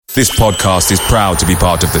This podcast is proud to be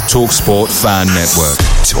part of the TalkSport Fan Network.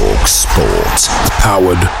 TalkSport.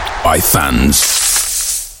 Powered by fans.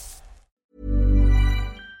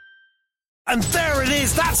 And there it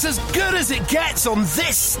is, that's as good as it gets on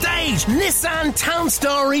this stage. Nissan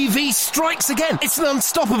Townstar EV strikes again. It's an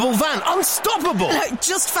unstoppable van, unstoppable.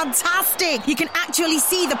 Just fantastic. You can actually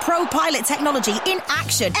see the ProPilot technology in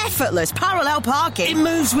action. Effortless parallel parking. It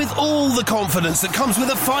moves with all the confidence that comes with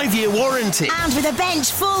a 5-year warranty. And with a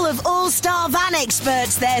bench full of all-star van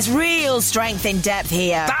experts, there's real strength in depth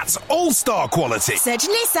here. That's all-star quality. Search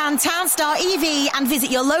Nissan Townstar EV and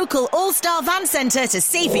visit your local all-star van centre to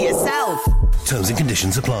see for yourself. Terms and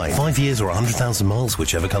conditions apply. 5 years or 100,000 miles,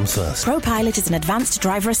 whichever comes first. ProPilot is an advanced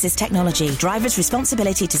driver assist technology. Driver's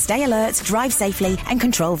responsibility to stay alert, drive safely and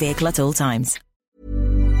control vehicle at all times.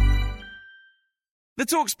 The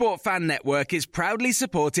TalkSport Fan Network is proudly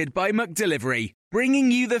supported by McDelivery, bringing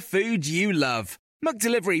you the food you love.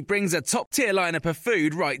 McDelivery brings a top-tier lineup of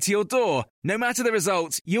food right to your door. No matter the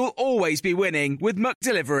result, you'll always be winning with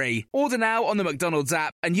McDelivery. Order now on the McDonald's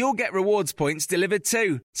app and you'll get rewards points delivered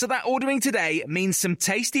too. So that ordering today means some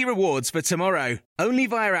tasty rewards for tomorrow. Only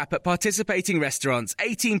via app at participating restaurants.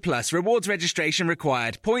 18 plus. Rewards registration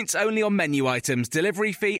required. Points only on menu items.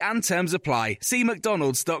 Delivery fee and terms apply. See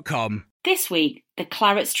mcdonalds.com. This week, the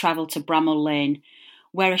Clarets travelled to Bramall Lane,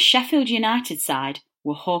 where a Sheffield United side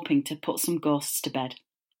were hoping to put some ghosts to bed.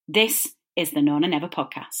 This is the No Nay Never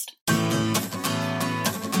podcast.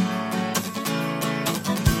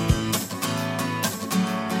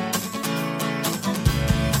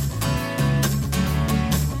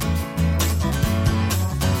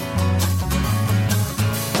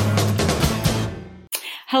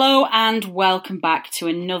 Hello and welcome back to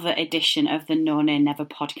another edition of the No Nay Never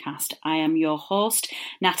podcast. I am your host,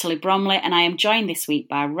 Natalie Bromley, and I am joined this week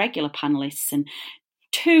by regular panellists and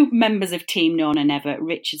two members of Team No Nay Never,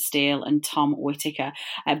 Richard Steele and Tom Whittaker,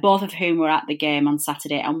 both of whom were at the game on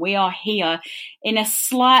Saturday. And we are here in a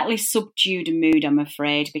slightly subdued mood, I'm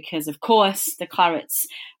afraid, because, of course, the Clarets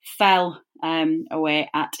fell away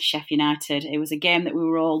at Sheffield United. It was a game that we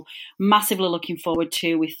were all massively looking forward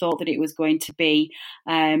to. We thought that it was going to be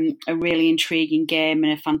a really intriguing game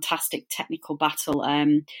and a fantastic technical battle.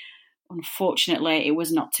 Unfortunately, it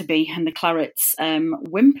was not to be, and the Clarets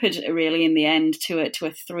whimpered really in the end to a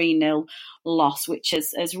 3-0 loss, which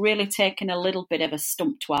has really taken a little bit of a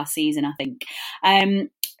stump to our season, I think.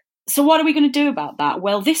 So what are we going to do about that?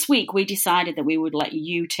 Well, this week we decided that we would let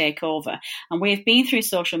you take over, and we have been through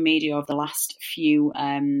social media over the last few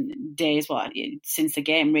days, since the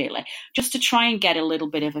game really, just to try and get a little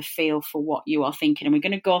bit of a feel for what you are thinking. And we're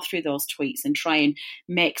going to go through those tweets and try and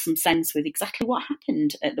make some sense with exactly what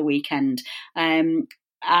happened at the weekend. And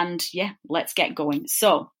yeah, let's get going.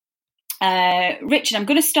 So, Richard, I'm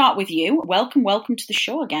going to start with you. Welcome to the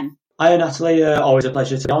show again. Hi, Natalie. Always a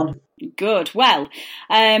pleasure to be on. Good. Well,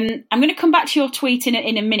 I'm going to come back to your tweet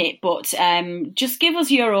in a minute, but just give us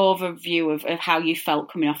your overview of how you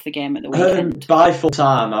felt coming off the game at the weekend. By full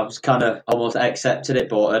time, I was kind of almost accepted it,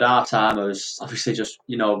 but at half time, I was obviously just,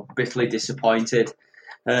 bitterly disappointed.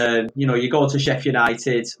 You go to Sheffield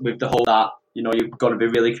United with the whole that, you're going to be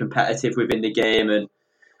really competitive within the game, and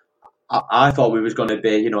I thought we was going to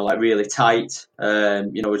be, really tight.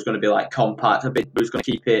 It was going to be like compact. We was going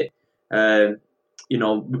to keep it.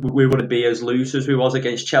 We wouldn't be as loose as we was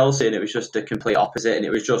against Chelsea, and it was just the complete opposite. And it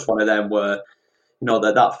was just one of them where,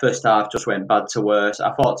 that first half just went bad to worse.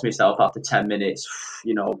 I thought to myself after 10 minutes,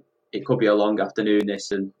 it could be a long afternoon,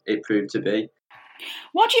 this, and it proved to be.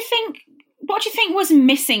 What do you think was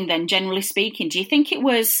missing then, generally speaking? Do you think it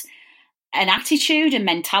was an attitude and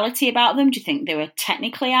mentality about them? Do you think they were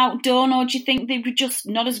technically outdone, or do you think they were just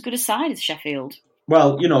not as good a side as Sheffield?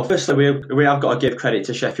 Well, firstly, we have got to give credit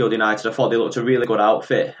to Sheffield United. I thought they looked a really good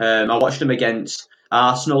outfit. I watched them against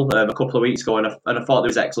Arsenal a couple of weeks ago, and I thought they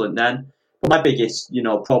was excellent then. But my biggest,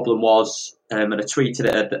 problem was, and I did tweet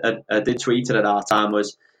it at our time,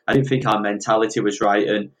 was I didn't think our mentality was right.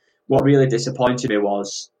 And what really disappointed me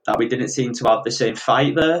was that we didn't seem to have the same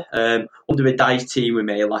fight there. Under a Dyche team, we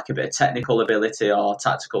may lack a bit of technical ability or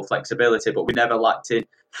tactical flexibility, but we never lacked in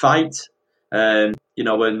fight. And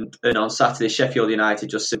on Saturday, Sheffield United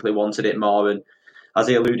just simply wanted it more. And as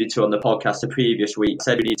I alluded to on the podcast the previous week,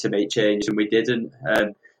 said we need to make changes, and we didn't.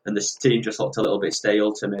 And the team just looked a little bit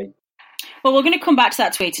stale to me. Well, we're going to come back to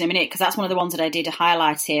that tweet in a minute, because that's one of the ones that I did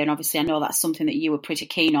highlight here, and obviously I know that's something that you were pretty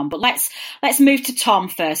keen on. But let's move to Tom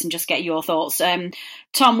first and just get your thoughts.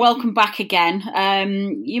 Tom, welcome back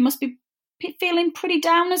again. You must be feeling pretty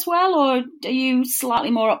down as well, or are you slightly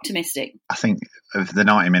more optimistic? I think of the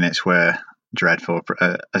 90 minutes where dreadful,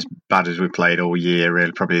 as bad as we played all year.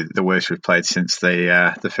 Really, probably the worst we've played since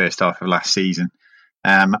the first half of last season.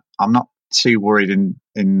 I'm not too worried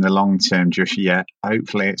in the long term just yet.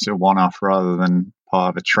 Hopefully, it's a one-off rather than part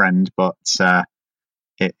of a trend. But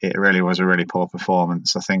it really was a really poor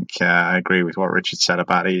performance. I think I agree with what Richard said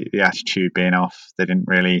about the attitude being off. They didn't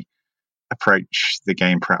really approach the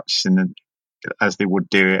game perhaps as they would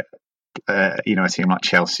do it. A team like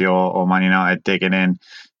Chelsea or Man United digging in,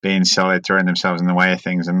 being solid, throwing themselves in the way of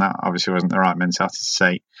things, and that obviously wasn't the right mentality to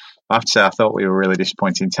say. I have to say, I thought we were really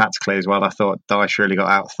disappointing tactically as well. I thought Dyche really got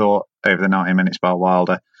out-thought over the 90 minutes by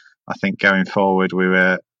Wilder. I think going forward, we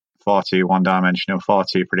were far too one-dimensional, far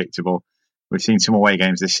too predictable. We've seen some away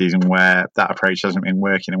games this season where that approach hasn't been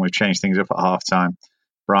working, and we've changed things up at half-time.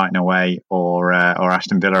 Brighton away or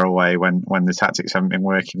Aston Villa away, when the tactics haven't been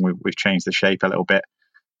working, we've changed the shape a little bit.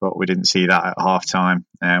 But we didn't see that at half-time.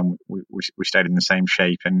 We stayed in the same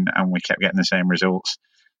shape and we kept getting the same results.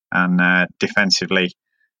 And defensively,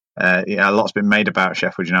 a lot's been made about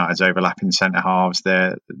Sheffield United's overlapping centre-halves,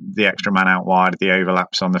 the extra man out wide, the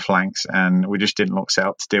overlaps on the flanks, and we just didn't look set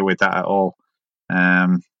up to deal with that at all.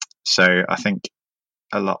 So I think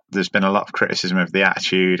there's been a lot of criticism of the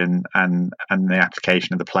attitude and the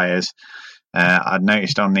application of the players. I'd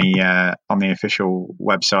noticed on the official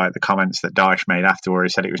website the comments that Dyche made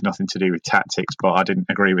afterwards. He said it was nothing to do with tactics, but I didn't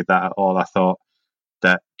agree with that at all. I thought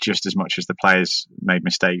that just as much as the players made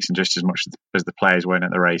mistakes and just as much as the players weren't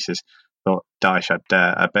at the races, I thought Dyche had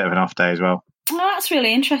a bit of an off day as well. Well, that's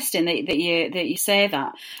really interesting that you say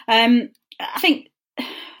that. I think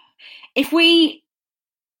if we,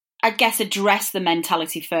 I guess, address the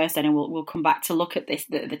mentality first, then, and we'll come back to look at this,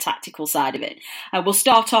 the tactical side of it. We'll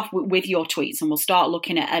start off with your tweets, and we'll start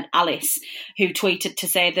looking at Alice, who tweeted to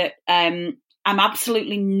say that I'm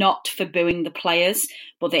absolutely not for booing the players,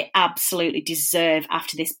 but they absolutely deserve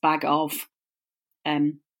after this bag of,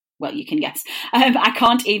 well, you can guess. I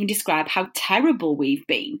can't even describe how terrible we've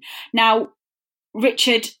been. Now,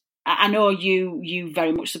 Richard, I know you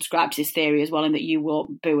very much subscribe to this theory as well, and that you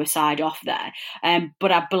won't boo a side off there.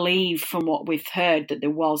 But I believe from what we've heard that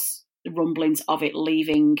there was rumblings of it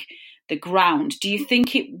leaving the ground. Do you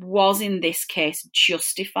think it was in this case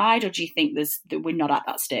justified, or do you think that we're not at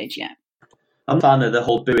that stage yet? I'm a fan of the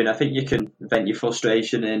whole booing. I think you can vent your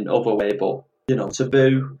frustration in other way, but to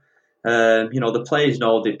boo, the players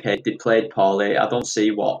know they played poorly. I don't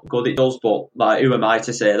see what good it does, but who am I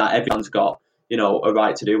to say that? Everyone's got a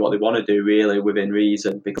right to do what they want to do, really, within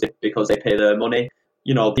reason, because they pay their money.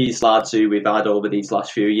 These lads who we've had over these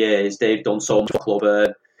last few years, they've done so much for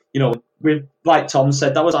the club. Like Tom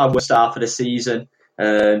said, that was our worst start for the season.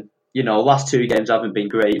 Last two games haven't been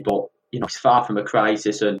great, but it's far from a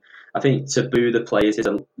crisis, and I think to boo the players is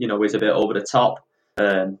a bit over the top.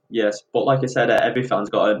 Yes, but like I said, every fan's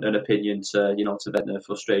got an opinion to vent their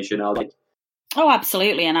frustration out. Oh,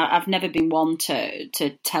 absolutely. And I've never been one to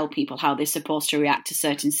tell people how they're supposed to react to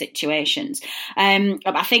certain situations.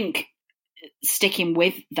 I think, sticking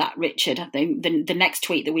with that, Richard, I think the next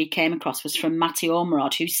tweet that we came across was from Matty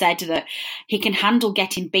Ormerod, who said that he can handle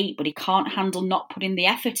getting beat, but he can't handle not putting the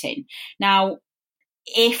effort in. Now,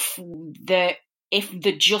 if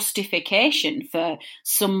the justification for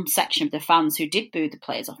some section of the fans who did boo the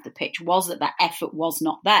players off the pitch was that effort was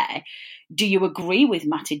not there, do you agree with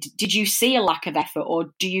Matty? Did you see a lack of effort,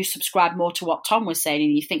 or do you subscribe more to what Tom was saying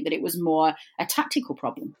and you think that it was more a tactical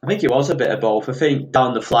problem? I think it was a bit of both. I think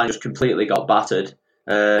down the flank just completely got battered.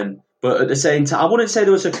 But at the same time, I wouldn't say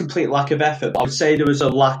there was a complete lack of effort, but I would say there was a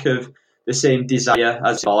lack of the same desire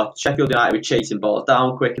as Sheffield United were chasing balls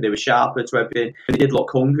down quicker, they were sharper to everything, and they did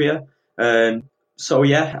look hungrier. So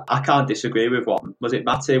yeah, I can't disagree with what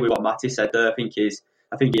Matty said there. I think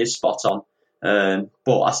he is spot on.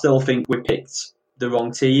 But I still think we picked the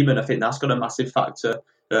wrong team, and I think that's got a massive factor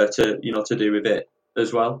to do with it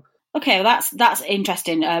as well. Okay, well, that's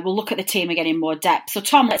interesting. We'll look at the team again in more depth. So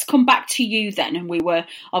Tom, let's come back to you then. And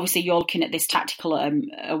you're looking at this tactical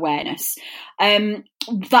awareness.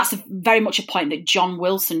 That's very much a point that John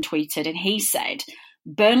Wilson tweeted, and he said,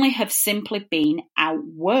 Burnley have simply been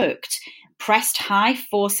outworked. Pressed high,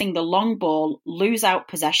 forcing the long ball, lose out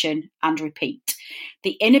possession and repeat.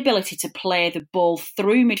 The inability to play the ball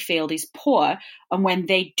through midfield is poor, and when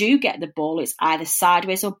they do get the ball, it's either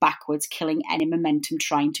sideways or backwards, killing any momentum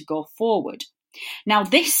trying to go forward. Now,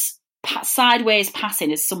 this sideways passing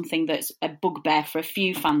is something that's a bugbear for a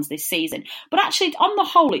few fans this season, but actually, on the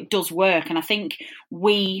whole, it does work, and I think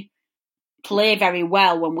we play very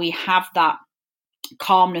well when we have that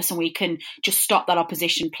calmness and we can just stop that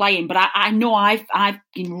opposition playing. But I know I've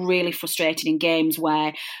been really frustrated in games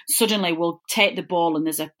where suddenly we'll take the ball and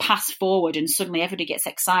there's a pass forward and suddenly everybody gets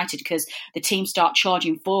excited because the team start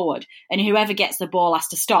charging forward, and whoever gets the ball has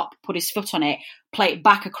to stop, put his foot on it, play it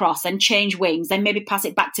back across, then change wings, then maybe pass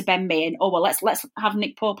it back to Ben Mee, and let's have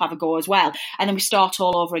Nick Pope have a go as well, and then we start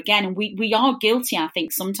all over again. And we are guilty, I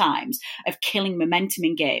think, sometimes of killing momentum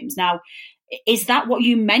in games. Now, is that what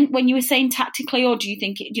you meant when you were saying tactically, or do you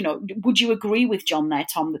think, would you agree with John there,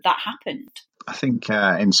 Tom, that happened? I think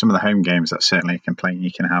in some of the home games, that's certainly a complaint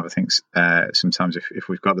you can have. I think sometimes if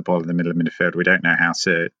we've got the ball in the middle of midfield, we don't know how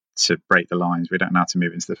to break the lines. We don't know how to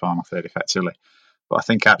move into the final third effectively. But I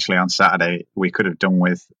think actually on Saturday, we could have done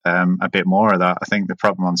with a bit more of that. I think the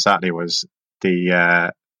problem on Saturday was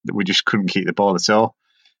we just couldn't keep the ball at all.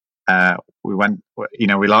 We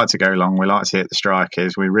like to go long. We like to hit the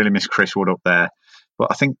strikers. We really miss Chris Wood up there. But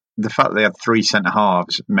I think the fact that they had three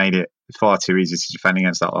centre-halves made it far too easy to defend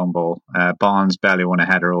against that long ball. Barnes barely won a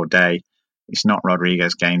header all day. It's not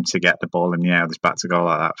Rodriguez's game to get the ball in the air. There's back to goal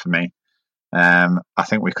like that for me. I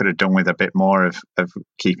think we could have done with a bit more of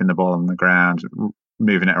keeping the ball on the ground,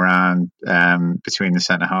 moving it around between the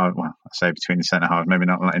centre-halves. Well, I say between the centre-halves, maybe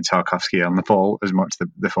not letting Tarkowski on the ball as much,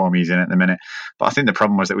 the form he's in at the minute. But I think the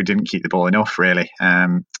problem was that we didn't keep the ball enough, really,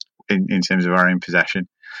 in terms of our own possession.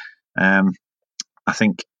 I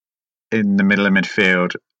think in the middle of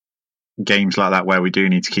midfield, games like that where we do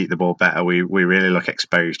need to keep the ball better, we really look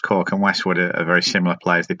exposed. Cork and Westwood are very similar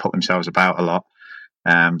players. They put themselves about a lot.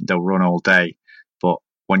 They'll run all day. But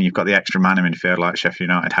when you've got the extra man in midfield like Sheffield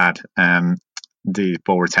United had, the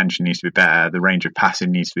ball retention needs to be better. The range of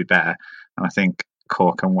passing needs to be better. And I think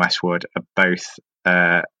Cork and Westwood are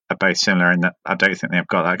both similar in that I don't think they've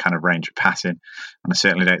got that kind of range of passing. And I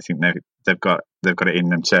certainly don't think they've got it in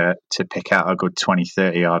them to pick out a good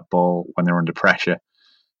 20-30 yard ball when they're under pressure.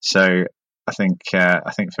 So I think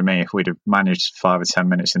for me, if we'd have managed 5 or 10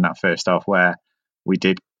 minutes in that first half where we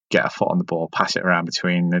did get a foot on the ball, pass it around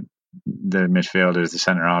between the midfielders, the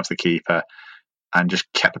centre halves, the keeper, and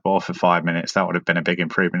just kept the ball for 5 minutes, that would have been a big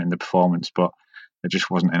improvement in the performance. But there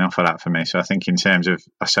just wasn't enough of that for me. So I think in terms of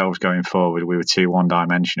ourselves going forward, we were too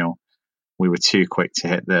one-dimensional. We were too quick to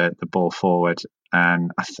hit the ball forward.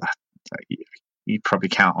 And you'd probably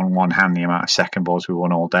count on one hand the amount of second balls we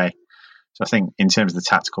won all day. So I think in terms of the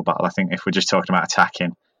tactical battle, I think if we're just talking about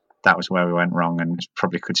attacking, that was where we went wrong, and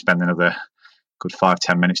probably could spend another good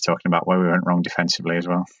 5-10 minutes talking about where we went wrong defensively as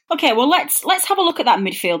well. Okay, well let's have a look at that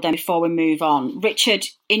midfield then before we move on. Richard,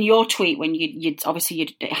 in your tweet when you'd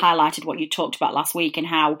highlighted what you talked about last week and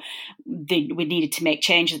how we needed to make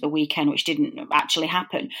changes at the weekend, which didn't actually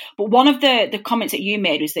happen. But one of the comments that you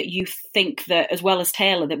made was that you think that, as well as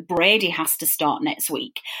Taylor, that Brady has to start next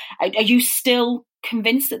week. Are you still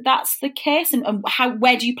convinced that that's the case? And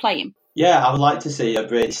where do you play him? Yeah, I would like to see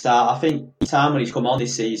Brady start. I think the time when he's come on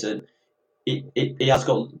this season, he has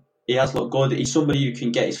looked good. He's somebody who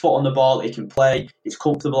can get his foot on the ball, he can play, he's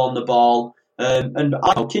comfortable on the ball. And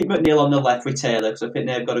I'll keep McNeil on the left with Taylor because I think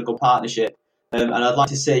they've got a good partnership. And I'd like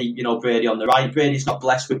to see, Brady on the right. Brady's not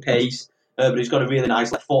blessed with pace, but he's got a really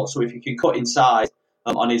nice left foot. So if you can cut inside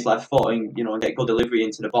on his left foot and get good delivery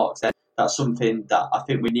into the box, then that's something that I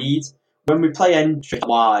think we need. When we play Hendrick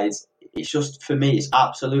wide, it's just, for me, it's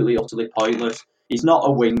absolutely utterly pointless. He's not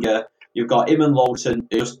a winger. You've got him and Lowton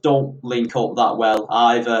who just don't link up that well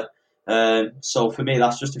either. So for me,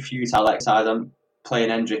 that's just a futile exercise. I'm playing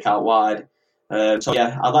Hendrick out wide. So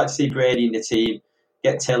yeah, I'd like to see Brady in the team,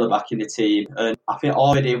 get Taylor back in the team. And I think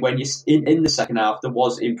already when you're in the second half, there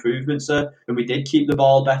was improvements there, and we did keep the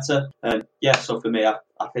ball better. So for me,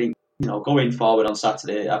 I think going forward on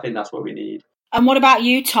Saturday, I think that's what we need. And what about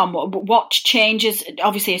you, Tom? What changes,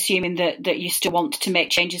 obviously assuming that you still want to make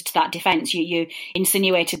changes to that defence, you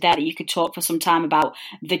insinuated there that you could talk for some time about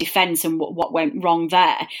the defence and what went wrong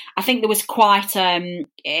there. I think there was quite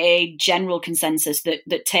a general consensus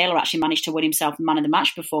that Taylor actually managed to win himself the man of the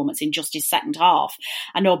match performance in just his second half.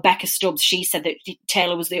 I know Becca Stubbs, she said that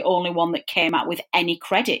Taylor was the only one that came out with any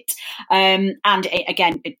credit. And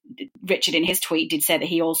again, Richard in his tweet did say that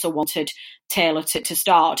he also wanted Taylor to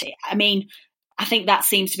start. I mean, I think that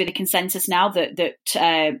seems to be the consensus now that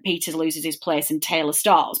Peters loses his place and Taylor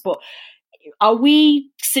starts. But are we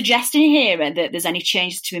suggesting here that there's any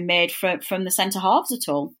changes to be made from the centre halves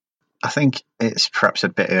at all? I think it's perhaps a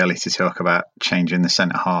bit early to talk about changing the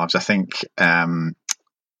centre halves. I think I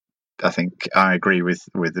agree with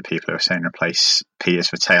the people who are saying replace Peters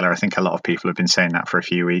for Taylor. I think a lot of people have been saying that for a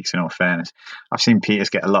few weeks, in all fairness. I've seen Peters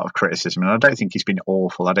get a lot of criticism, and I don't think he's been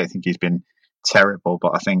awful. I don't think he's been terrible,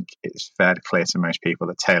 but I think it's fairly clear to most people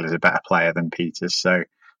that Taylor's a better player than Peters. So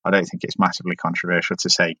I don't think it's massively controversial to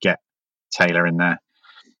say get Taylor in there.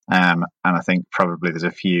 And I think probably there's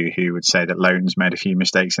a few who would say that Loughton's made a few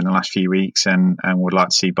mistakes in the last few weeks and would like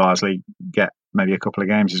to see Bardsley get maybe a couple of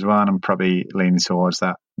games as well. And I'm probably leaning towards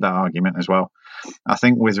that argument as well. I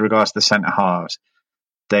think with regards to the centre halves,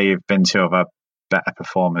 they've been two of our better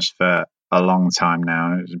performers for a long time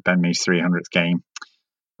now. It was Ben Mee's 300th game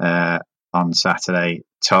on Saturday.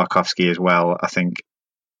 Tarkowski as well, I think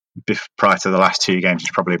prior to the last two games,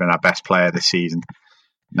 he's probably been our best player this season.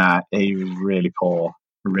 Now, he was really poor.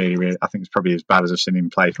 Really, I think it's probably as bad as I've seen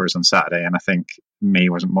him play for us on Saturday, and I think Mee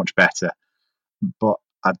wasn't much better. But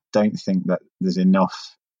I don't think that there's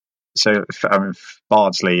enough. So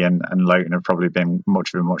Bardsley and Loughton have probably been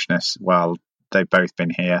much of a muchness while they've both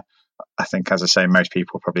been here. I think, as I say, most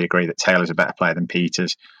people probably agree that Taylor's a better player than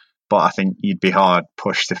Peters. But I think you'd be hard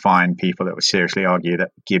pushed to find people that would seriously argue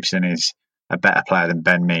that Gibson is a better player than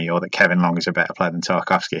Ben Mee or that Kevin Long is a better player than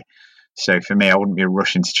Tarkowski. So for me, I wouldn't be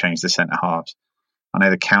rushing to change the centre halves. I know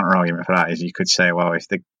the counter argument for that is you could say, well, if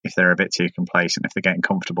they're a bit too complacent, if they're getting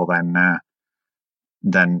comfortable, then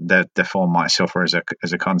their form might suffer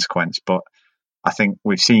as a consequence. But I think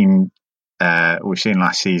we've seen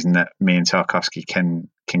last season that Mee and Tarkowski can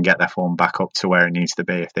get their form back up to where it needs to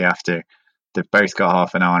be if they have to. They've both got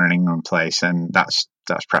half an hour in England place, and that's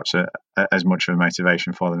perhaps as much of a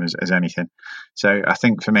motivation for them as anything. So I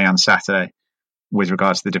think for me on Saturday, with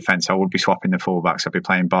regards to the defence, I would be swapping the fullbacks. I'd be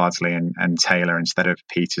playing Bardsley and Taylor instead of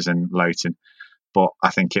Peters and Loughton. But I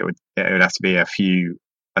think it would have to be a few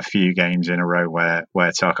games in a row where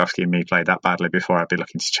Tarkowski and Mee played that badly before I'd be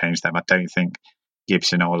looking to change them. I don't think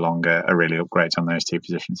Gibson or Longer are really upgrades on those two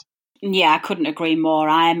positions. Yeah, I couldn't agree more.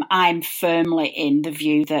 I'm firmly in the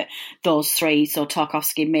view that those three, so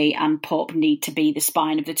Tarkowski, Mee and Pope, need to be the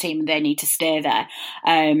spine of the team and they need to stay there.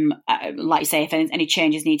 Like you say, if any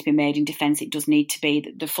changes need to be made in defence, it does need to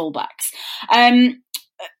be the fullbacks. I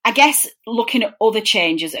guess looking at other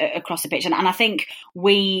changes across the pitch, and I think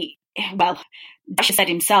Dasher said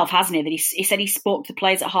himself, hasn't he, that he said he spoke to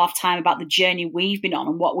players at half-time about the journey we've been on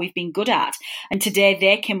and what we've been good at. And today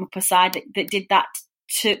they came up a side that did that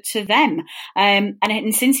to them. And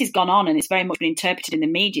since he's gone on, and it's very much been interpreted in the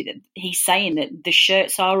media that he's saying that the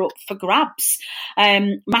shirts are up for grabs.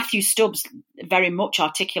 Matthew Stubbs very much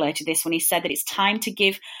articulated this when he said that it's time to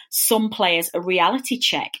give some players a reality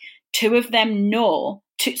check. Too many of them,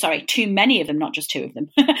 not just two of them,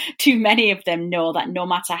 too many of them know that no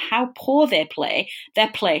matter how poor they play, their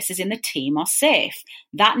places in the team are safe.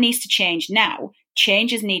 That needs to change now.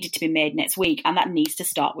 Change is needed to be made next week, and that needs to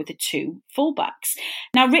start with the two fullbacks.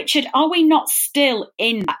 Now, Richard, are we not still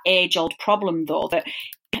in that age-old problem, though, that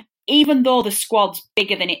even though the squad's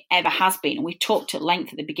bigger than it ever has been, and we talked at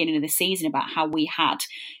length at the beginning of the season about how we had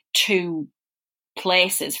two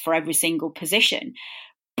places for every single position,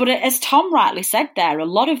 but as Tom rightly said there, a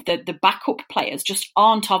lot of the backup players just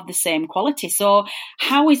aren't of the same quality. So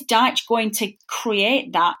how is Dyche going to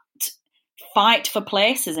create that fight for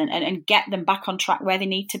places and get them back on track where they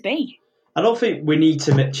need to be? I don't think we need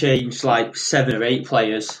to change like 7 or 8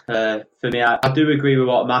 players. For me, I do agree with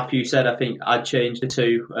what Matthew said. I think I'd change the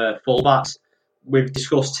two fullbacks. We've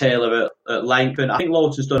discussed Taylor at length, and I think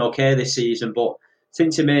Loughton's done okay this season, but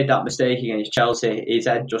since he made that mistake against Chelsea, his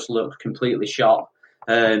head just looked completely shot.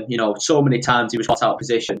 So many times he was caught out of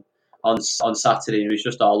position on Saturday, and he was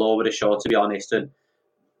just all over the show, to be honest. And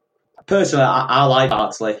personally, I like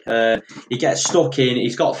Bardsley. He gets stuck in,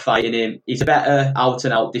 he's got fight in him. He's a better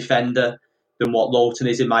out-and-out defender than what Loughton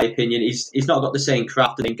is, in my opinion. He's not got the same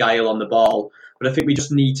craft and guile on the ball, but I think we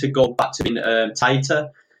just need to go back to being tighter.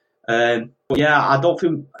 But yeah, I don't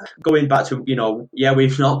think going back to,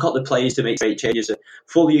 we've not got the players to make great changes. I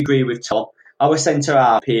fully agree with Tom. Our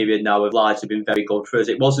centre-half period now have largely been very good for us.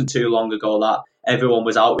 It wasn't too long ago that everyone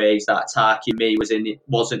was outraged that Taki Mee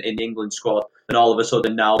wasn't in the England squad, and all of a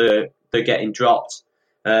sudden now they're getting dropped.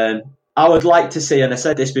 I would like to see, and I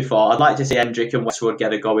said this before, I'd like to see Hendrick and Westwood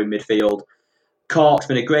get a go in midfield. Cork's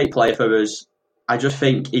been a great player for us. I just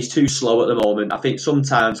think he's too slow at the moment. I think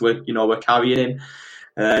sometimes we're carrying him.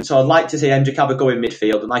 So I'd like to see Hendrick have a go in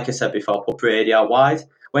midfield, and like I said before, put Brady out wide.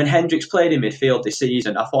 When Hendrick's played in midfield this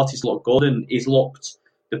season, I thought he's looked good, and he's looked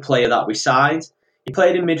the player that we signed. He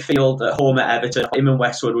played in midfield at home at Everton. Him and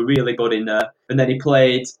Westwood were really good in there. And then he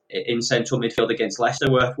played in central midfield against Leicester,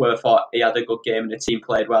 where I thought he had a good game and the team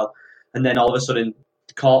played well. And then all of a sudden,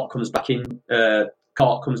 Cork comes back in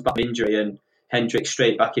injury, and Hendrick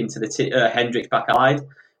straight back into Hendrick's back wide.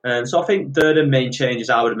 So I think they're the main changes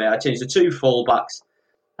I would have made. I changed the two fullbacks.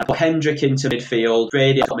 I put Hendrick into midfield.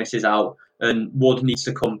 Brady misses out, and Wood needs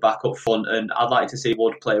to come back up front. And I'd like to see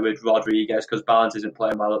Wood play with Rodriguez because Barnes isn't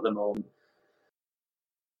playing well at the moment.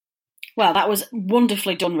 Well, that was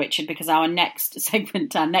wonderfully done, Richard, because our next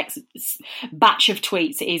segment, our next batch of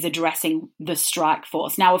tweets is addressing the strike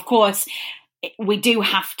force. Now, of course, we do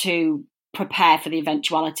have to prepare for the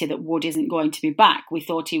eventuality that Wood isn't going to be back. We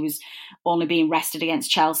thought he was only being rested against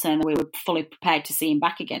Chelsea, and we were fully prepared to see him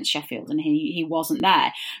back against Sheffield, and he wasn't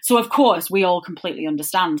there. So, of course, we all completely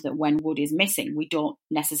understand that when Wood is missing, we don't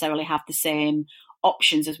necessarily have the same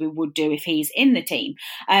options as we would do if he's in the team.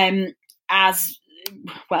 The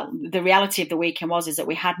reality of the weekend is that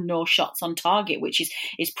we had no shots on target, which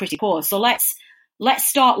is pretty poor. So let's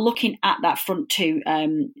start looking at that front two.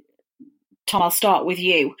 Tom, I'll start with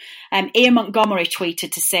you. Ian Montgomery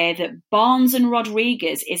tweeted to say that Barnes and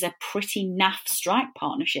Rodriguez is a pretty naff strike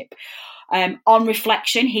partnership. On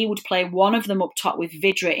reflection, he would play one of them up top with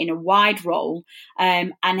Vydra in a wide role,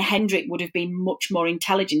 and Hendrick would have been much more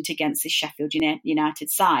intelligent against this Sheffield United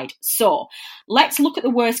side. So let's look at the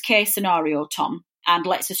worst case scenario, Tom, and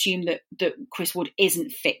let's assume that Chris Wood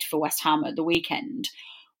isn't fit for West Ham at the weekend.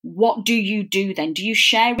 What do you do then? Do you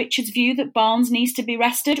share Richard's view that Barnes needs to be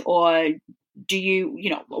rested, or do you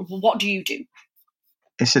what do you do?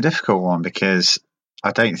 It's a difficult one because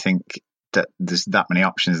I don't think that there's that many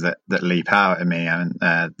options that leap out at me. And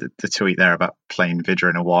the tweet there about playing Vydra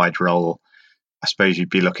in a wide role, I suppose you'd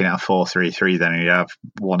be looking at a 4-3-3 then, and you'd have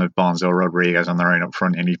one of Barnes or Rodriguez on their own up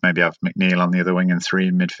front, and you'd maybe have McNeil on the other wing and three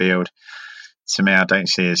in midfield. To me, I don't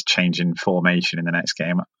see us changing formation in the next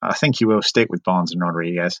game. I think he will stick with Barnes and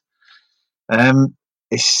Rodriguez. I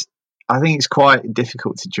think it's quite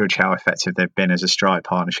difficult to judge how effective they've been as a strike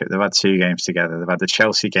partnership. They've had 2 games together. They've had the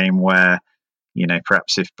Chelsea game where,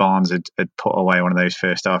 perhaps if Barnes had put away one of those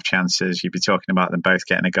first half chances, you'd be talking about them both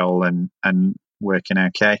getting a goal and working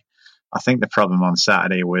okay. I think the problem on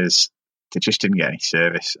Saturday was they just didn't get any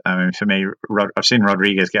service. I mean, for me, I've seen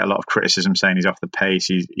Rodriguez get a lot of criticism saying he's off the pace.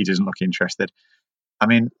 He doesn't look interested. I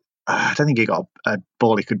mean, I don't think he got a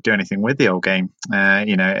ball he could do anything with the whole game.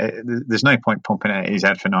 There's no point pumping it at his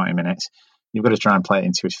head for 90 minutes. You've got to try and play it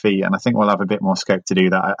into his feet, and I think we'll have a bit more scope to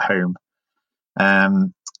do that at home.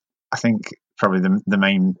 I think probably the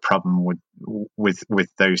main problem with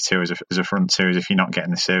those two as a front two is if you're not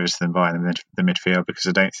getting the service to them via the midfield, because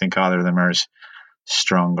I don't think either of them are as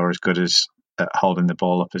strong or as good as holding the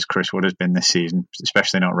ball up as Chris Wood has been this season,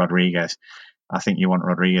 especially not Rodriguez. I think you want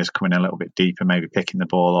Rodriguez coming a little bit deeper, maybe picking the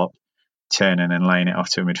ball up, turning and laying it off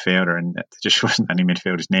to a midfielder, and there just wasn't any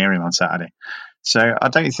midfielders near him on Saturday. So I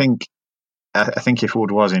think if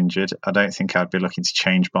Wood was injured, I don't think I'd be looking to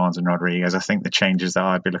change Barnes and Rodriguez. I think the changes that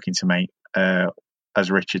I'd be looking to make, as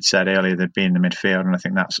Richard said earlier, they'd be in the midfield, and I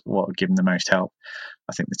think that's what would give them the most help.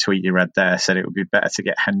 I think the tweet you read there said it would be better to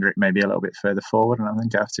get Hendrick maybe a little bit further forward, and I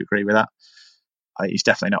think I have to agree with that. He's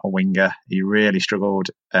definitely not a winger. He really struggled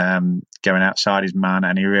going outside his man,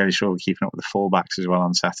 and he really struggled keeping up with the fullbacks as well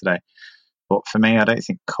on Saturday. But for me, I don't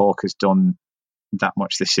think Cork has done that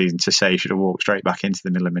much this season to say he should have walked straight back into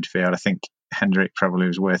the middle of midfield. I think Hendrick probably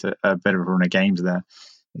was worth a bit of a run of games there.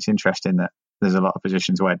 It's interesting that there's a lot of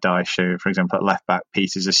positions where Dyche, for example, at left back,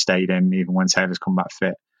 Peters has stayed in even when Taylor's come back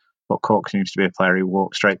fit. But Cork seems to be a player who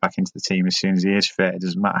walks straight back into the team as soon as he is fit. It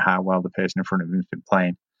doesn't matter how well the person in front of him has been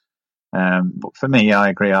playing. But for me, I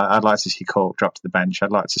agree. I'd like to see Cork drop to the bench.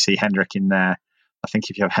 I'd like to see Hendrick in there. I think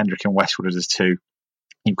if you have Hendrick and Westwood as 2,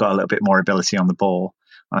 you've got a little bit more ability on the ball.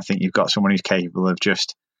 And I think you've got someone who's capable of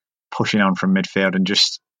just pushing on from midfield and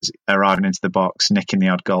just arriving into the box, nicking the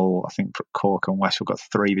odd goal. I think Cork and Westwood got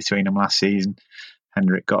 3 between them last season.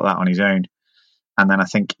 Hendrick got that on his own. And then I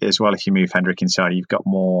think as well, if you move Hendrick inside, you've got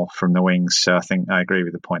more from the wings. So I think I agree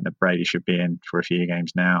with the point that Brady should be in for a few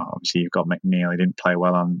games now. Obviously, you've got McNeil. He didn't play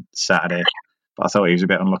well on Saturday, but I thought he was a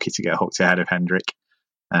bit unlucky to get hooked ahead of Hendrick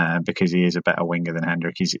because he is a better winger than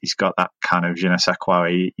Hendrick. He's got that kind of je ne sais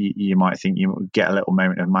quoi. You might think you would get a little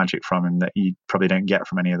moment of magic from him that you probably don't get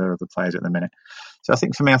from any of the other players at the minute. So I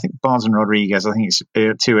think for me, I think Barnes and Rodriguez, I think it's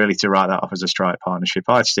too early to write that off as a strike partnership.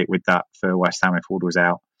 I'd stick with that for West Ham if Wood was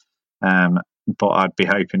out. But I'd be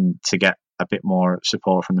hoping to get a bit more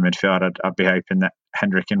support from the midfield. I'd be hoping that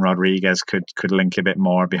Hendrick and Rodriguez could link a bit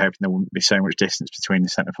more. I'd be hoping there wouldn't be so much distance between the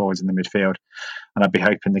centre forwards and the midfield. And I'd be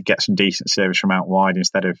hoping to get some decent service from out wide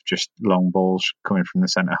instead of just long balls coming from the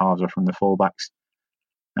centre halves or from the fullbacks.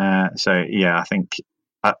 I think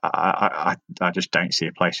I just don't see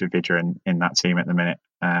a place for Vydra in that team at the minute.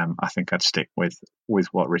 I think I'd stick with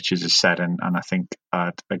what Richards has said, and I think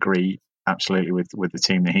I'd agree absolutely with the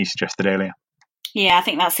team that he suggested earlier. Yeah, I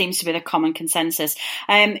think that seems to be the common consensus.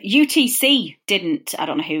 UTC didn't, I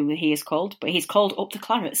don't know who he is called, but he's called Up the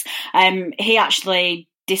Clarets. He actually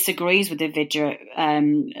disagrees with the Vydra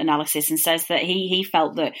analysis and says that he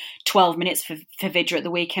felt that 12 minutes for Vydra at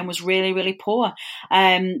the weekend was really, really poor.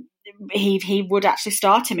 he would actually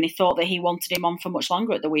start him, and he thought that he wanted him on for much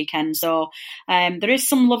longer at the weekend. So there is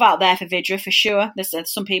some love out there for Vydra, for sure. There's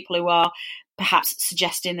some people who are perhaps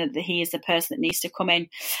suggesting that he is the person that needs to come in.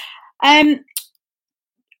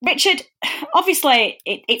 Richard, obviously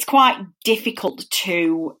it's quite difficult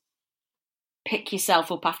to pick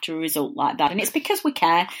yourself up after a result like that, and it's because we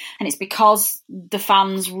care, and it's because the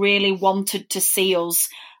fans really wanted to see us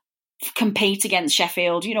compete against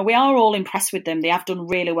Sheffield. You know, we are all impressed with them. They have done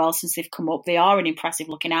really well since they've come up. They are an impressive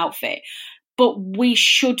looking outfit, but we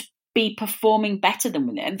should be performing better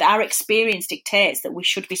than them. Our experience dictates that we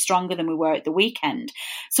should be stronger than we were at the weekend.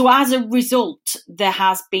 So as a result, there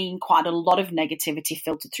has been quite a lot of negativity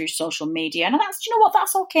filtered through social media, and that's, you know what,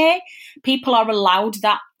 that's okay. People are allowed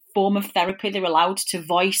that form of therapy. They're allowed to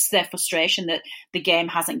voice their frustration that the game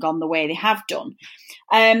hasn't gone the way they have done.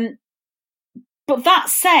 But that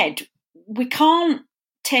said, we can't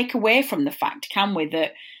take away from the fact, can we,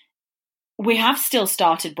 that we have still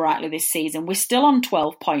started brightly this season. We're still on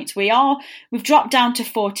 12 points. We've dropped down to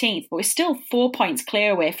 14th, but we're still 4 points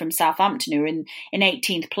clear away from Southampton, who are in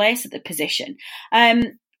 18th place at the position.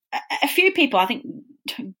 A few people, I think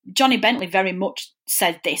Johnny Bentley very much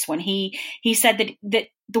said this when he said that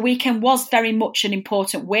the weekend was very much an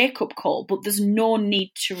important wake-up call, but there's no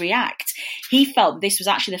need to react. He felt this was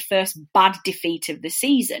actually the first bad defeat of the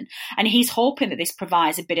season, and he's hoping that this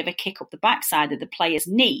provides a bit of a kick up the backside that the players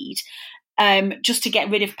need, just to get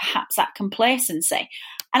rid of perhaps that complacency.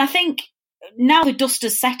 And I think now the dust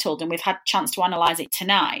has settled and we've had a chance to analyse it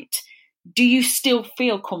tonight, do you still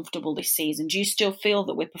feel comfortable this season? Do you still feel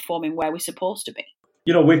that we're performing where we're supposed to be?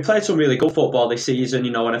 You know, we've played some really good football this season,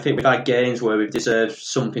 you know, and I think we've had games where we've deserved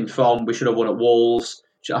something from. We should have won at Wolves.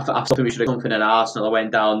 I think we should have something at Arsenal. I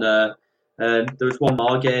went down there. There was one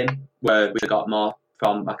more game where we should have got more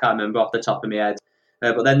from. I can't remember off the top of my head.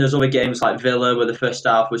 But then there's other games like Villa, where the first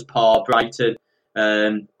half was poor, Brighton,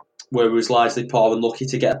 where it was largely poor and lucky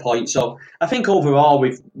to get a point. So I think overall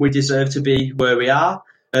we deserve to be where we are.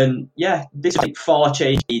 And yeah, this is like 4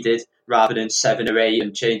 changes needed rather than 7 or 8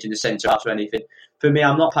 and changing the centre half or anything. For me,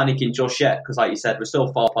 I'm not panicking just yet because, like you said, we're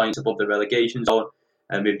still 4 points above the relegation zone.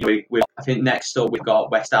 And I think next up we've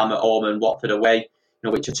got West Ham at home and Watford away, you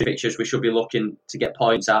know, which are 2 fixtures we should be looking to get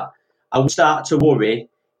points at. I would start to worry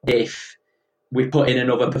if we put in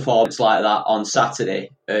another performance like that on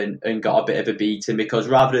Saturday and got a bit of a beating, because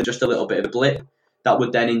rather than just a little bit of a blip, that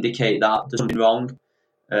would then indicate that there's something wrong.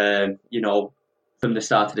 You know, from the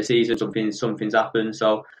start of the season, something's happened.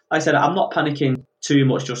 So, like I said, I'm not panicking too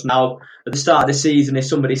much just now. At the start of the season, if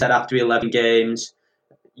somebody said after 11 games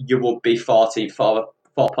you would be 14th, 4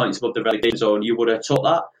 points above the relegation zone, you would have took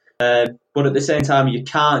that. But at the same time, you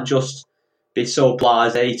can't just be so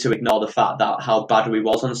blasé to ignore the fact that how bad we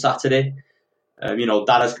was on Saturday. You know,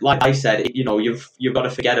 that is, like I said, you know, you've got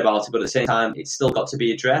to forget about it, but at the same time, it's still got to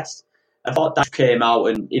be addressed. I thought Dash came out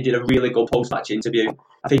and he did a really good post-match interview.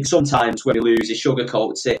 I think sometimes when he loses, he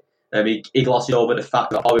sugarcoats it. He glosses over the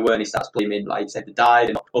fact that, we weren't, he starts blaming, like he said, the died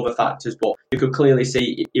and other factors, but you could clearly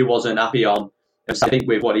see he wasn't happy on. So I think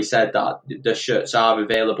with what he said, that the shirts are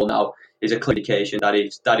available now, is a clear indication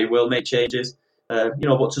that he will make changes. You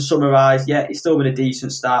know, but to summarise, yeah, it's still been a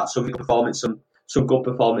decent start. Some good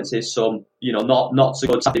performances, some, you know, not so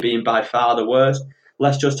good. Saturday being by far the worst.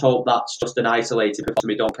 Let's just hope that's just an isolated performance.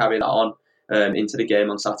 We don't carry that on into the game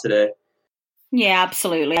on Saturday. Yeah,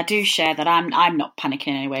 absolutely. I do share that. I'm not panicking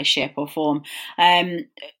in any way, shape or form.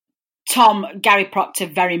 Gary Proctor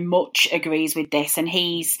very much agrees with this, and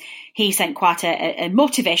he sent quite a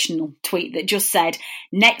motivational tweet that just said,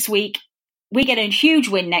 next week, we get a huge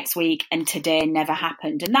win next week, and today never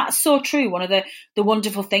happened. And that's so true. One of the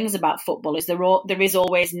wonderful things about football is there is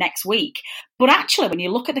always next week. But actually, when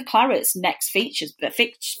you look at the Clarets' next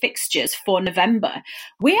fixtures for November,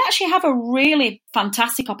 we actually have a really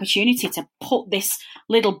fantastic opportunity to put this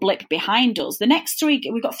little blip behind us.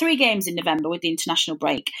 We've got 3 games in November with the international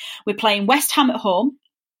break. We're playing West Ham at home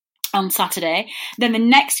on Saturday. Then the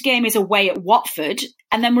next game is away at Watford,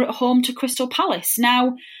 and then we're at home to Crystal Palace.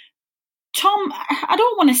 Now, Tom, I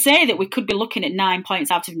don't want to say that we could be looking at 9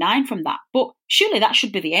 points out of 9 from that, but surely that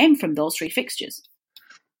should be the aim from those 3 fixtures.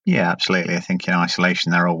 Yeah, absolutely. I think in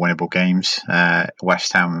isolation, they're all winnable games.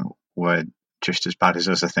 West Ham were just as bad as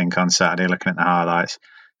us, I think, on Saturday, looking at the highlights.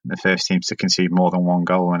 The first teams to concede more than 1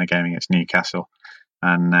 goal in a game against Newcastle.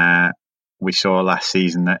 And we saw last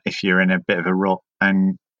season that if you're in a bit of a rut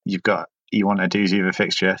and you want a doozy of a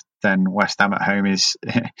fixture, then West Ham at home is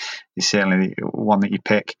certainly one that you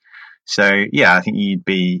pick. So yeah, I think you'd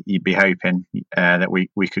be hoping that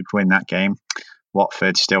we could win that game.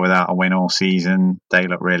 Watford still without a win all season. They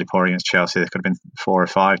look really poor against Chelsea. They could have been 4 or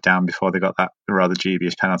 5 down before they got that rather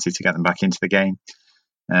dubious penalty to get them back into the game.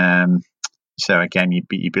 So again, you'd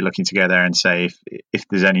be looking to go there and say if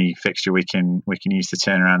there's any fixture we can use to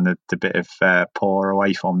turn around the bit of poor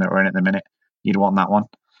away form that we're in at the minute, you'd want that one.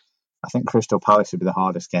 I think Crystal Palace would be the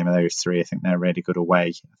hardest game of those 3. I think they're really good away.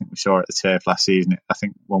 I think we saw it at the Turf last season. I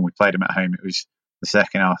think when we played them at home, it was the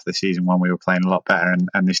second half of the season when we were playing a lot better,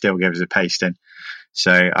 and they still gave us a pasting.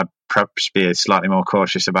 So I'd perhaps be slightly more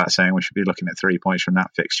cautious about saying we should be looking at 3 points from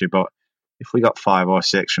that fixture. But if we got 5 or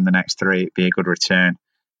 6 from the next 3, it'd be a good return.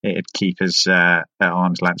 It'd keep us at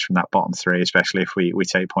arm's length from that bottom 3, especially if we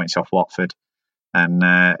take points off Watford. And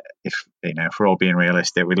if we're all being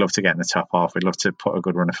realistic, we'd love to get in the top half. We'd love to put a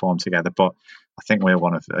good run of form together. But I think we're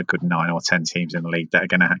one of a good 9 or 10 teams in the league that are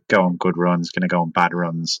going to go on good runs, going to go on bad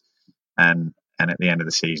runs, and at the end of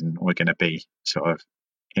the season, we're going to be sort of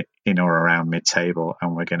in or around mid-table,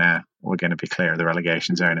 and we're going to be clear of the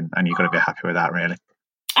relegation zone. And you've got to be happy with that, really.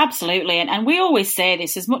 Absolutely. And we always say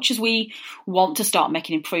this, as much as we want to start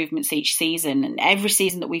making improvements each season, and every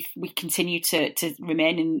season that we continue to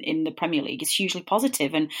remain in the Premier League is hugely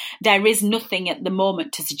positive. And there is nothing at the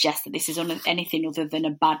moment to suggest that this is anything other than a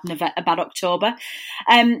bad October.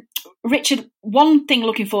 Richard, one thing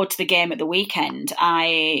looking forward to the game at the weekend,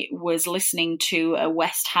 I was listening to a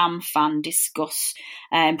West Ham fan discuss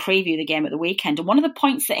preview the game at the weekend. And one of the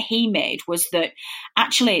points that he made was that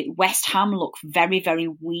actually West Ham look very, very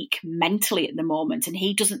weak mentally at the moment, and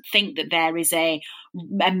he doesn't think that there is a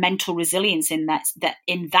mental resilience in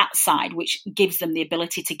that side which gives them the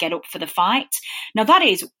ability to get up for the fight. Now that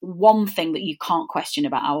is one thing that you can't question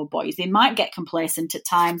about our boys. They might get complacent at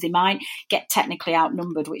times, they might get technically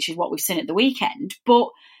outnumbered, which is what we've seen at the weekend, but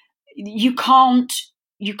you can't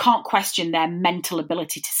question their mental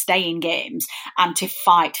ability to stay in games and to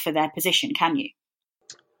fight for their position, can you?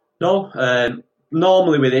 No,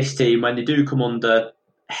 normally with this team, when they do come under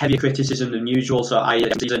heavier criticism than usual, so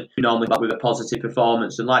season, we normally back with a positive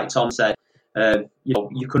performance. And like Tom said,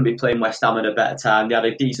 you couldn't be playing West Ham at a better time. They had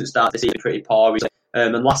a decent start to the season, pretty poor.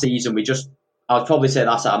 And last season, I'd probably say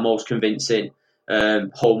that's our most convincing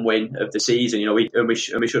home win of the season. We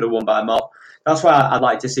should have won by more. That's why I'd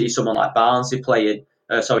like to see someone like Barnsley playing.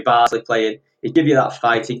 He'd give you that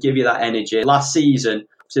fight, he'd give you that energy. Last season,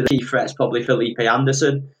 so the key threat's probably Felipe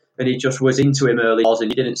Anderson, and he just was into him early on,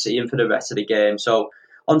 and you didn't see him for the rest of the game. So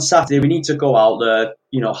on Saturday, we need to go out there,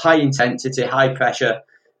 high intensity, high pressure,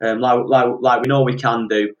 like we know we can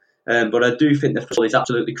do. But I do think the football is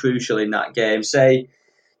absolutely crucial in that game. Say,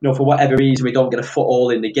 for whatever reason, we don't get a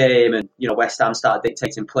foothold in the game, and West Ham start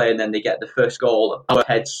dictating play, and then they get the first goal. Our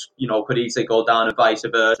heads, could easily go down, and vice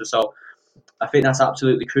versa. So I think that's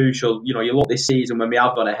absolutely crucial. You look this season when we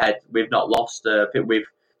have gone ahead, we've not lost. I think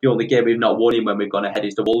the only game we've not won in when we've gone ahead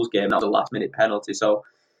is the Wolves game. That was a last-minute penalty. So,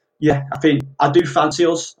 yeah, I think I do fancy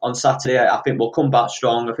us on Saturday. I think we'll come back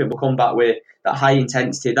strong. I think we'll come back with that high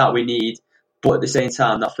intensity that we need. But at the same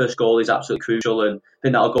time, that first goal is absolutely crucial, and I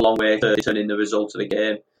think that'll go a long way to turning the result of the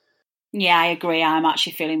game. Yeah, I agree. I'm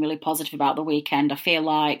actually feeling really positive about the weekend. I feel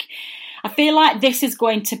like this is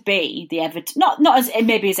going to be the Everton, not as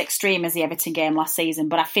maybe as extreme as the Everton game last season,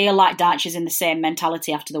 but I feel like Dyche is in the same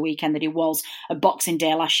mentality after the weekend that he was at Boxing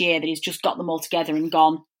Day last year, that he's just got them all together and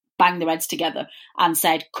gone, banged their heads together and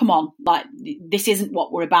said, come on, this isn't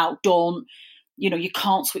what we're about. Don't, you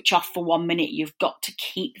can't switch off for 1 minute. You've got to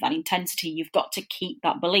keep that intensity. You've got to keep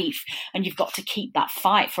that belief, and you've got to keep that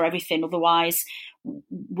fight for everything. Otherwise,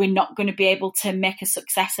 we're not going to be able to make a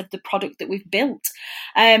success of the product that we've built.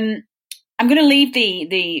 I'm going to leave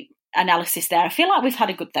the analysis there. I feel like we've had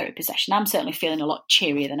a good therapy session. I'm certainly feeling a lot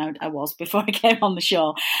cheerier than I was before I came on the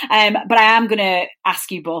show. But I am going to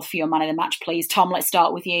ask you both for your man of the match, please. Tom, let's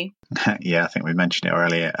start with you. Yeah, I think we mentioned it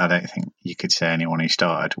earlier. I don't think you could say anyone who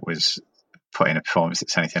started was putting a performance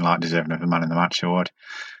that's anything like deserving of a man of the match award.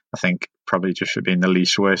 I think probably just for being the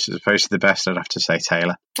least worst as opposed to the best, I'd have to say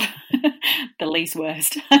Taylor. The least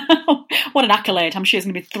worst. What an accolade. I'm sure he's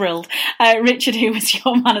going to be thrilled. Richard, who was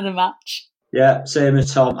your man of the match? Yeah, same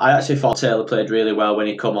as Tom. I actually thought Taylor played really well when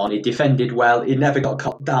he come on. He defended well. He never got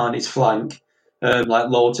caught down his flank like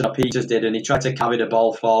Lowton or Peters did, and he tried to carry the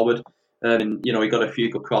ball forward. And, he got a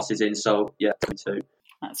few good crosses in. So, yeah, me too.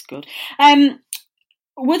 That's good.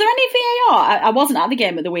 Were there any VAR? I wasn't at the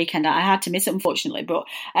game at the weekend. I had to miss it, unfortunately. But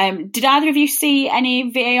did either of you see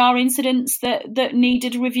any VAR incidents that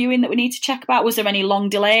needed reviewing that we need to check about? Was there any long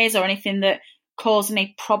delays or anything that caused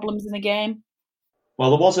any problems in the game?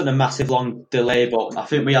 Well, there wasn't a massive long delay, but I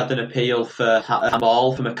think we had an appeal for a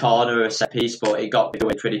ball from a corner or a set piece, but it got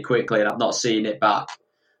away pretty quickly, and I've not seen it back.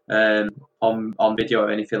 on video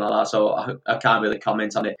or anything like that, so I can't really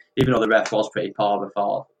comment on it, even though the ref was pretty poor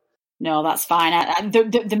before. No, that's fine.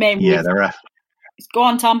 The main the ref. Go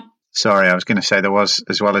on, Tom. Sorry, I was going to say there was,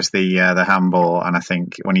 as well as the handball, and I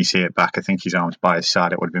think when you see it back, I think his arm's by his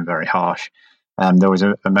side, it would have been very harsh. There was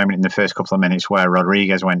a moment in the first couple of minutes where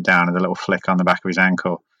Rodriguez went down with a little flick on the back of his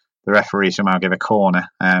ankle. The referee somehow gave a corner.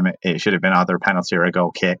 It should have been either a penalty or a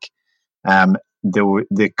goal kick.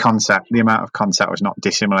 The amount of contact was not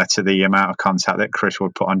dissimilar to the amount of contact that Chris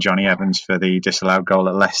would put on Johnny Evans for the disallowed goal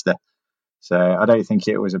at Leicester. So I don't think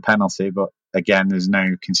it was a penalty, but again, there's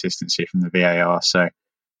no consistency from the VAR. So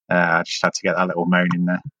I just had to get that little moan in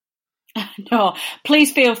there. No,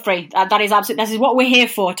 please feel free. That is what we're here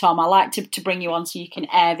for, Tom. I like to bring you on so you can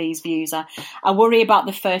air these views. I worry about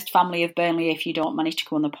the first family of Burnley if you don't manage to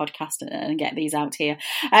come on the podcast and get these out here.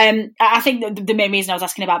 I think the main reason I was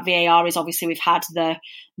asking about VAR is obviously we've had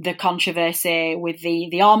the controversy with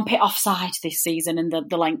the armpit offside this season and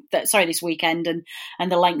this weekend and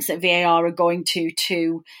the lengths that VAR are going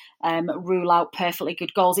to rule out perfectly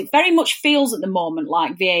good goals. It very much feels at the moment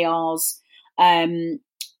like VAR's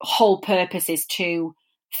whole purpose is to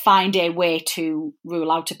find a way to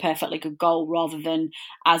rule out a perfectly good goal rather than,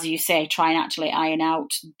 as you say, try and actually iron out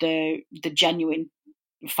the genuine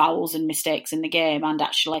fouls and mistakes in the game and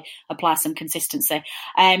actually apply some consistency.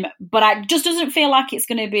 But it just doesn't feel like it's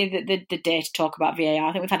going to be the day to talk about VAR.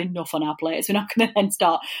 I think we've had enough on our plates. We're not going to then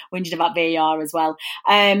start whinging about VAR as well.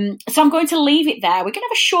 So I'm going to leave it there. We're going to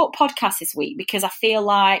have a short podcast this week because I feel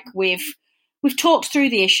like we've talked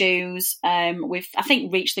through the issues. We've, I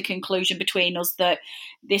think, reached the conclusion between us that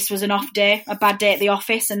this was an off day, a bad day at the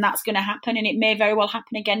office, and that's going to happen, and it may very well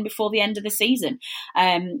happen again before the end of the season.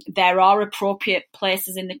 There are appropriate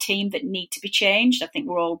places in the team that need to be changed. I think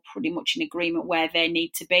we're all pretty much in agreement where they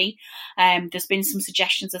need to be. There's been some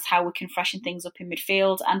suggestions as how we can freshen things up in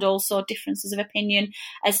midfield, and also differences of opinion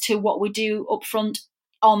as to what we do up front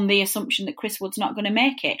on the assumption that Chris Wood's not going to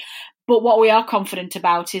make it. But what we are confident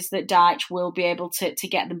about is that Dyche will be able to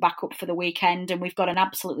get them back up for the weekend, and we've got an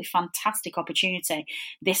absolutely fantastic opportunity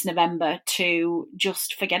this November to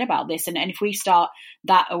just forget about this. And if we start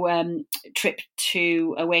that away trip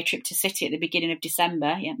to City at the beginning of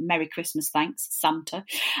December, Merry Christmas, thanks, Santa,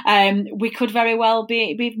 we could very well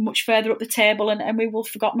be much further up the table and we will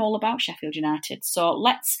have forgotten all about Sheffield United. So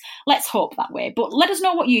let's hope that way. But let us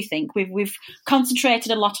know what you think. We've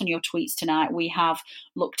concentrated a lot on your tweets tonight. We have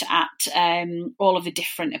looked at all of the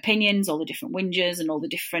different opinions, all the different whinges and all the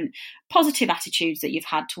different positive attitudes that you've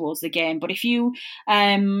had towards the game. But if you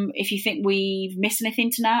think we've missed anything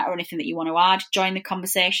tonight or anything that you want to add, join the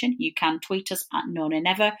conversation. You can tweet us at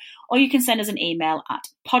knownandnever, or you can send us an email at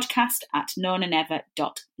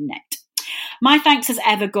podcast@knownandnever.net. My thanks as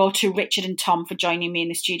ever go to Richard and Tom for joining me in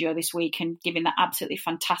the studio this week and giving that absolutely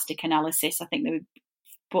fantastic analysis. I think they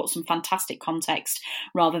brought some fantastic context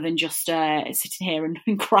rather than just sitting here and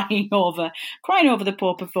crying over the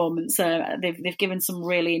poor performance. They've given some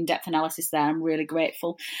really in-depth analysis there. I'm really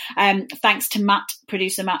grateful. Thanks to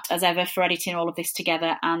producer Matt, as ever, for editing all of this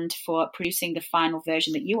together and for producing the final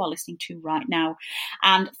version that you are listening to right now.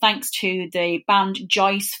 And thanks to the band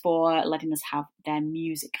Joyce for letting us have their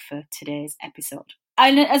music for today's episode.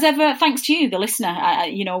 And as ever, thanks to you, the listener.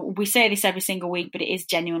 We say this every single week, but it is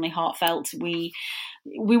genuinely heartfelt. We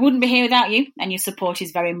wouldn't be here without you, and your support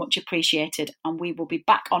is very much appreciated. And we will be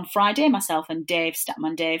back on Friday, myself and Dave,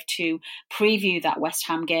 Statman Dave, to preview that West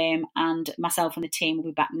Ham game. And myself and the team will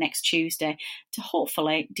be back next Tuesday to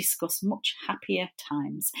hopefully discuss much happier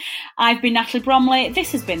times. I've been Natalie Bromley.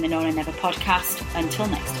 This has been the Known and Never podcast. Until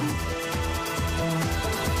next time.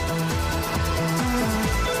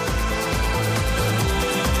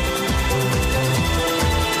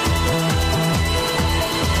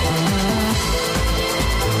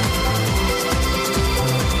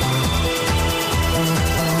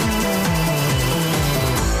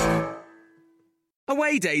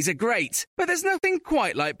 Away days are great, but there's nothing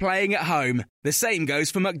quite like playing at home. The same goes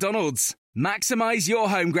for McDonald's. Maximise your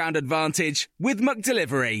home ground advantage with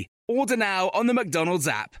McDelivery. Order now on the McDonald's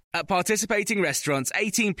app. At participating restaurants,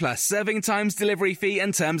 18 plus serving times, delivery fee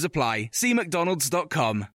and terms apply. See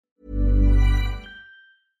mcdonalds.com.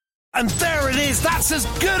 And there it is, that's as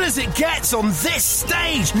good as it gets on this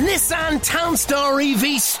stage. Nissan Townstar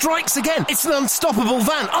EV strikes again. It's an unstoppable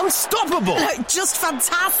van, unstoppable. Just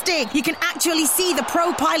fantastic. You can actually see the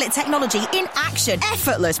ProPilot technology in action.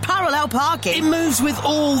 Effortless parallel parking. It moves with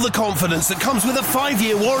all the confidence that comes with a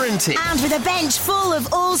 5-year warranty. And with a bench full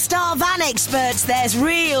of all-star van experts, there's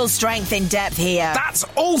real strength in depth here. That's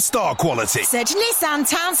all-star quality. Search Nissan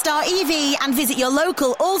Townstar EV and visit your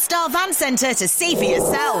local all-star van centre to see for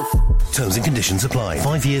yourself. Terms and conditions apply.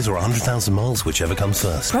 5 years or 100,000 miles, whichever comes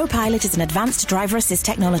first. ProPilot is an advanced driver assist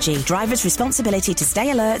technology. Driver's responsibility to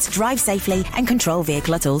stay alert, drive safely, and control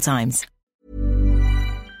vehicle at all times.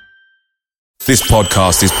 This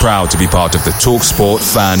podcast is proud to be part of the TalkSport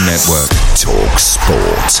Fan Network.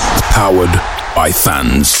 TalkSport. Powered by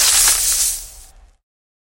fans.